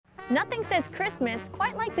Nothing says Christmas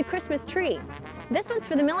quite like the Christmas tree. This one's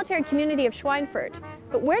for the military community of Schweinfurt.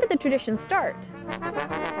 But where did the tradition start?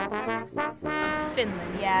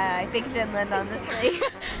 Finland. Yeah, I think Finland, honestly.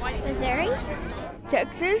 Missouri?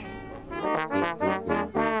 Texas?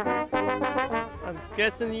 I'm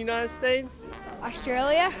guessing the United States?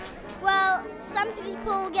 Australia? Well, some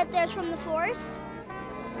people get theirs from the forest,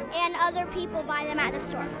 and other people buy them at the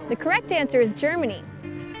store. The correct answer is Germany.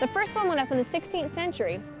 The first one went up in the 16th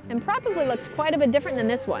century and probably looked quite a bit different than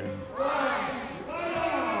this one.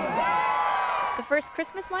 The first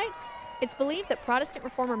Christmas lights? It's believed that Protestant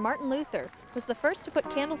reformer Martin Luther was the first to put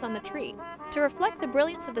candles on the tree to reflect the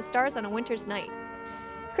brilliance of the stars on a winter's night.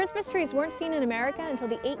 Christmas trees weren't seen in America until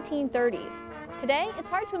the 1830s. Today, it's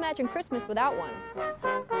hard to imagine Christmas without one.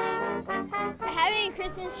 Having a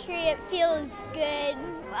Christmas tree, it feels good.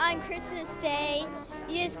 On Christmas Day,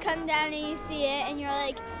 you just come down and you see it and you're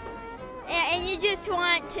like, and you just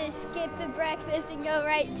want to skip the breakfast and go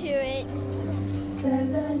right to it.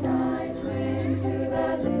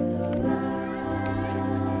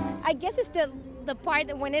 I guess it's the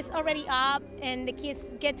part when it's already up and the kids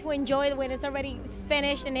get to enjoy it when it's already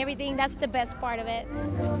finished and everything. That's the best part of it.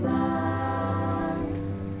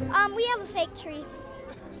 We have a fake tree.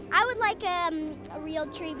 I would like a real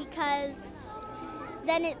tree because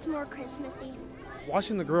then it's more Christmassy.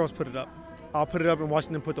 Watching the girls put it up. I'll put it up and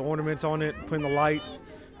watching them put the ornaments on it, putting the lights,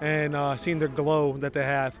 and seeing the glow that they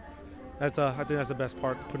have. I think that's the best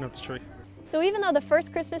part, putting up the tree. So even though the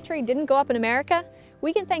first Christmas tree didn't go up in America,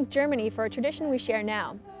 we can thank Germany for a tradition we share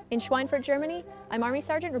now. In Schweinfurt, Germany, I'm Army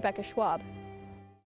Sergeant Rebecca Schwab.